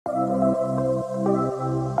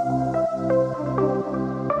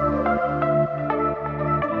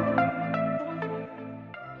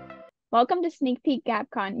Welcome to Sneak Peak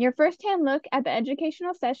GABCON, your first-hand look at the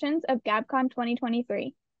educational sessions of GABCON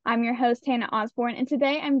 2023. I'm your host, Hannah Osborne, and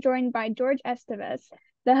today I'm joined by Jorge Estevez,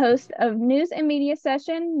 the host of News and Media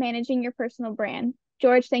Session, Managing Your Personal Brand.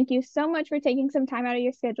 George, thank you so much for taking some time out of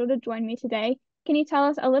your schedule to join me today. Can you tell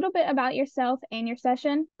us a little bit about yourself and your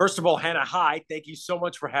session? First of all, Hannah, hi. Thank you so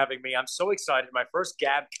much for having me. I'm so excited. My first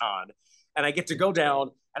GABCon, and I get to go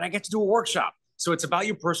down and I get to do a workshop. So it's about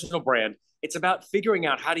your personal brand. It's about figuring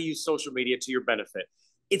out how to use social media to your benefit.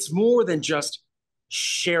 It's more than just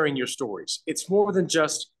sharing your stories. It's more than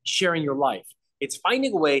just sharing your life. It's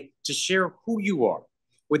finding a way to share who you are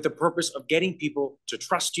with the purpose of getting people to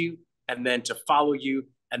trust you and then to follow you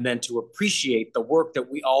and then to appreciate the work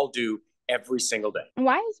that we all do every single day.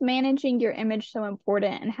 Why is managing your image so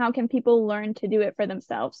important, and how can people learn to do it for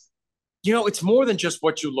themselves? You know, it's more than just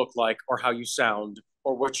what you look like or how you sound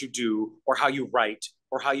or what you do or how you write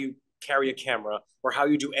or how you carry a camera or how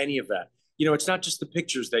you do any of that. You know, it's not just the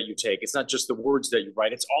pictures that you take. It's not just the words that you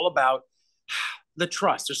write. It's all about the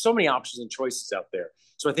trust. There's so many options and choices out there.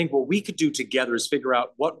 So I think what we could do together is figure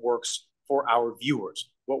out what works for our viewers,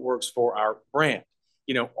 what works for our brand.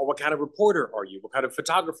 You know, or what kind of reporter are you? What kind of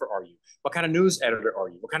photographer are you? What kind of news editor are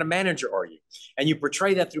you? What kind of manager are you? And you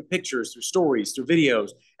portray that through pictures, through stories, through videos.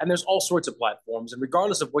 And there's all sorts of platforms. And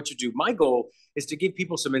regardless of what you do, my goal is to give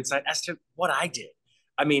people some insight as to what I did.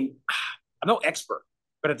 I mean, I'm no expert,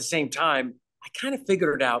 but at the same time, I kind of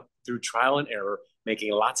figured it out through trial and error,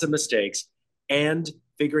 making lots of mistakes and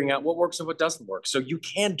figuring out what works and what doesn't work. So you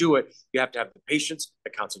can do it. You have to have the patience,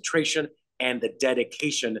 the concentration, and the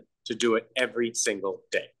dedication to do it every single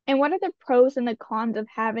day. And what are the pros and the cons of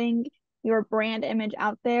having your brand image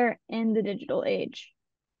out there in the digital age?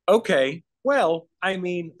 Okay, well, I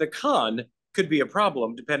mean, the con could be a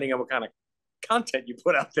problem depending on what kind of content you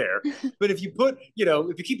put out there. But if you put,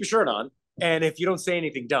 if you keep your shirt on and if you don't say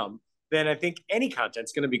anything dumb, then I think any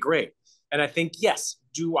content's going to be great. And I think, yes,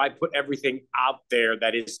 do I put everything out there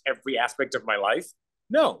that is every aspect of my life?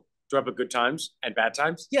 No. Do I put good times and bad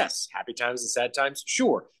times? Yes. Happy times and sad times?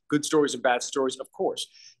 Sure. Good stories and bad stories? Of course.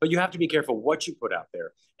 But you have to be careful what you put out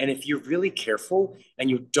there. And if you're really careful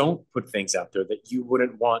and you don't put things out there that you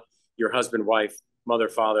wouldn't want your husband, wife, mother,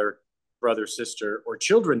 father, brother, sister, or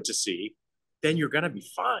children to see, then you're going to be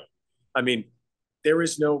fine. I mean, there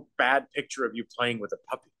is no bad picture of you playing with a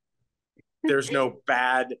puppy. There's no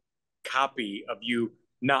bad copy of you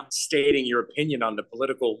not stating your opinion on the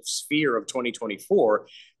political sphere of 2024,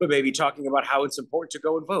 but maybe talking about how it's important to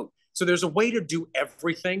go and vote. So there's a way to do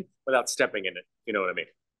everything without stepping in it. You know what I mean?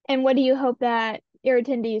 And what do you hope that your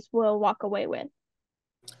attendees will walk away with?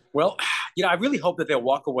 Well, I really hope that they'll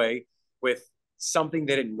walk away with something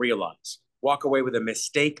they didn't realize, walk away with a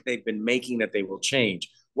mistake they've been making that they will change,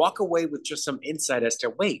 walk away with just some insight as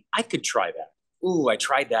to, wait, I could try that. Ooh, I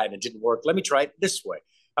tried that and it didn't work. Let me try it this way.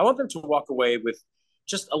 I want them to walk away with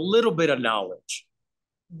just a little bit of knowledge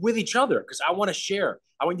with each other, because I want to share.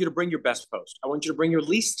 I want you to bring your best post. I want you to bring your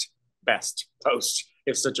least best post,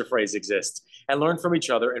 if such a phrase exists, and learn from each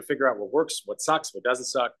other and figure out what works, what sucks, what doesn't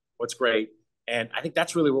suck, what's great. And I think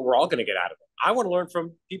that's really what we're all going to get out of it. I want to learn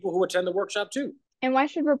from people who attend the workshop too. And why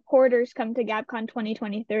should reporters come to GABCON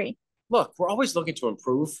 2023? Look, we're always looking to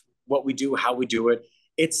improve what we do, how we do it.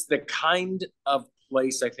 It's the kind of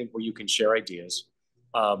place, I think, where you can share ideas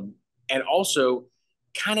and also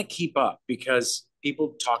kind of keep up, because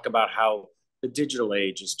people talk about how the digital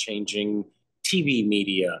age is changing TV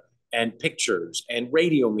media and pictures and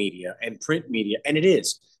radio media and print media, and it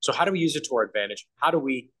is. So how do we use it to our advantage? How do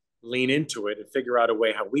we lean into it and figure out a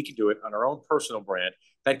way how we can do it on our own personal brand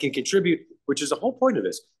that can contribute, which is the whole point of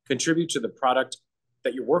this, contribute to the product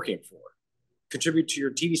that you're working for, contribute to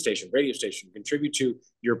your TV station, radio station, contribute to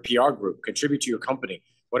your PR group, contribute to your company,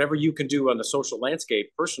 whatever you can do on the social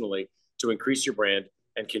landscape personally to increase your brand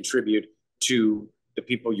and contribute to the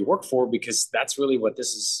people you work for, because that's really what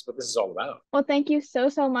this is all about. Well, thank you so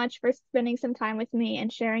much for spending some time with me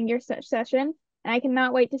and sharing your session. And I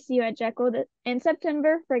cannot wait to see you at Jekyll in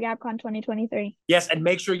September for GABCON 2023. Yes, and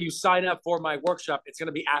make sure you sign up for my workshop. It's going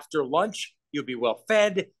to be after lunch. You'll be well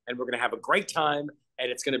fed, and we're going to have a great time,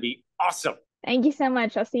 and it's going to be awesome. Thank you so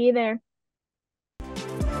much. I'll see you there.